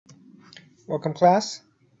Welcome class.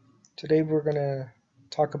 Today we're going to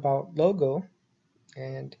talk about logo,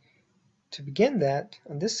 and to begin that,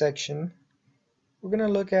 on this section we're going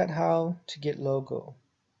to look at how to get logo.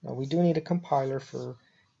 Now we do need a compiler for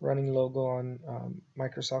running logo on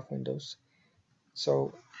Microsoft Windows.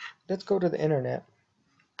 So let's go to the internet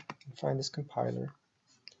and find this compiler.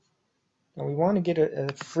 Now we want to get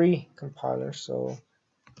a free compiler, so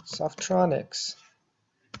Softronics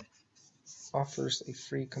offers a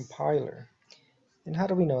free compiler. And how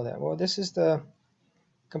do we know that? Well, this is the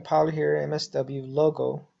compiler here,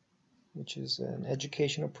 MSWLogo, which is an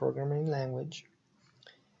educational programming language.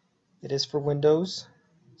 It is for Windows,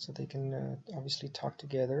 so they can obviously talk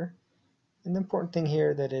together. And the important thing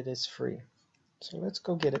here that it is free. So let's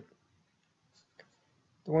go get it.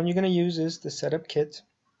 The one you're going to use is the setup kit.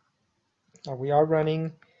 Now we are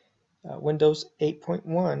running Windows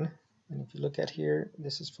 8.1, and if you look at here,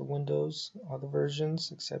 this is for Windows, all the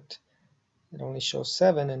versions, except it only shows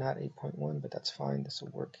 7 and not 8.1, but that's fine, this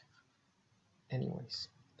will work anyways.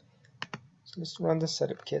 So let's run the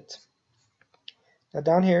setup kit. Now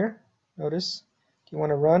down here, notice, do you want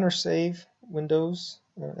to run or save Windows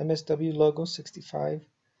MSWLogo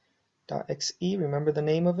 65.exe? Remember the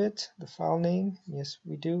name of it, the file name? Yes,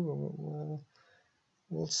 we do.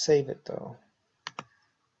 We'll save it though.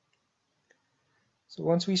 So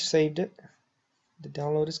once we've saved it, the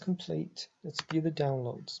download is complete. Let's view the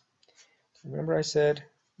downloads. Remember I said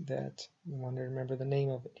that you want to remember the name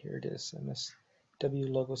of it. Here it is,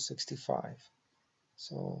 MSWLogo 65.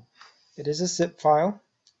 So it is a zip file,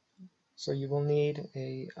 so you will need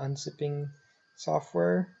a unzipping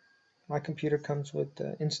software. My computer comes with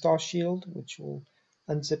the install shield, which will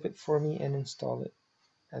unzip it for me and install it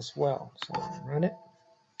as well. So run it.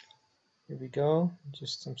 Here we go,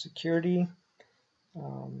 just some security.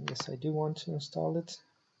 Yes, I do want to install it.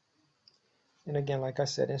 And again, like I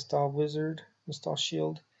said, install wizard, install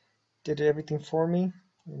shield did everything for me,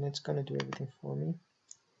 and it's going to do everything for me.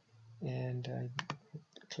 And I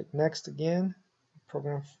click next again.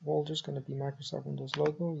 Program folder is going to be Microsoft Windows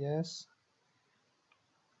Logo, yes.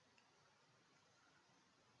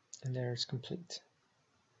 And there it's complete.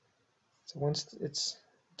 So once it's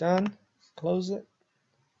done, close it,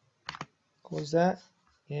 close that,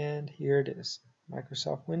 and here it is,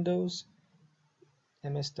 Microsoft Windows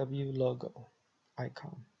MSWLogo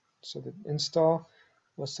icon. So the install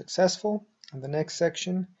was successful. In the next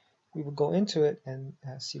section we will go into it and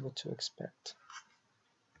see what to expect.